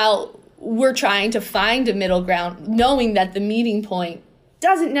 while we're trying to find a middle ground, knowing that the meeting point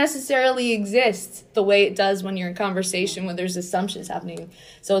doesn't necessarily exist the way it does when you're in conversation, when there's assumptions happening.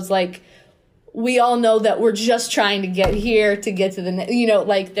 So it's like, we all know that we're just trying to get here to get to the,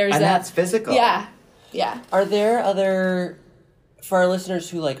 there's and that's physical. Yeah. Are there other, for our listeners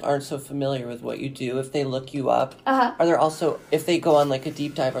who aren't so familiar with what you do, if they look you up, are there also, if they go on like a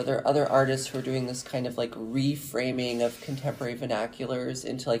deep dive, are there other artists who are doing this kind of like reframing of contemporary vernaculars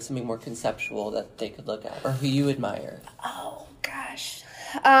into like something more conceptual that they could look at, or who you admire? Oh gosh.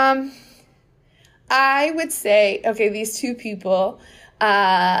 I would say, okay, these two people,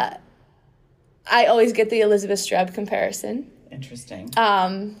 I always get the Elizabeth Streb comparison. Interesting.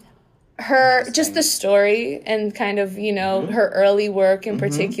 Just the story and kind of, her early work in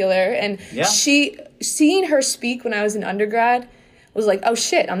particular. And seeing her speak when I was an undergrad was like, oh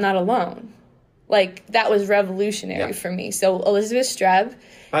shit, I'm not alone. Like, that was revolutionary for me. So Elizabeth Streb.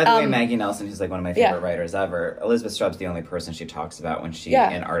 By the way, Maggie Nelson, who's like one of my favorite writers ever, Elizabeth Streb's the only person she talks about when she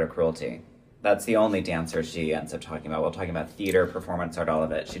in Art of Cruelty. That's the only dancer she ends up talking about. We're talking about theater, performance art, all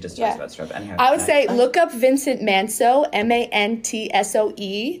of it. She just talks about Streb. Anyhow, I would say look up Vincent Manso,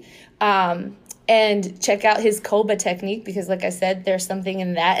 Mantsoe, and check out his Koba technique, because like I said, there's something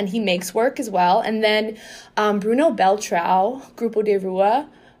in that, and he makes work as well. And then Bruno Beltrão, Grupo de Rua,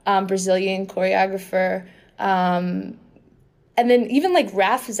 Brazilian choreographer, and then even like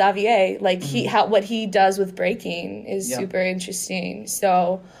Raf Xavier, like what he does with breaking is super interesting.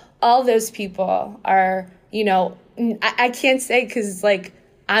 So all those people are, I can't say because like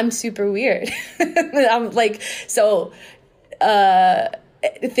I'm super weird. I'm like, so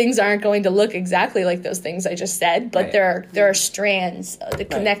things aren't going to look exactly like those things I just said, but there are strands. The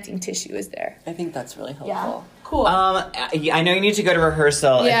connecting tissue is there. I think that's really helpful. Yeah. Cool. I know you need to go to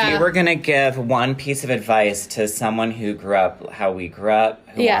rehearsal. Yeah. If you were going to give one piece of advice to someone who grew up how we grew up,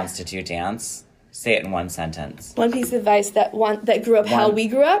 who wants to do dance, Say it in one sentence. One piece of advice that grew up how we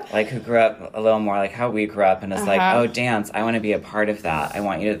grew up? Like, who grew up a little more like how we grew up and is like, oh, dance, I want to be a part of that. I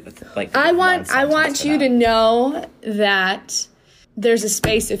want you to, like... I want you to know that there's a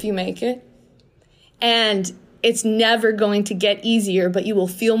space if you make it. And it's never going to get easier, but you will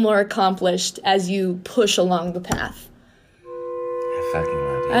feel more accomplished as you push along the path. I fucking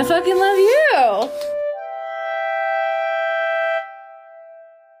love you. I fucking love you.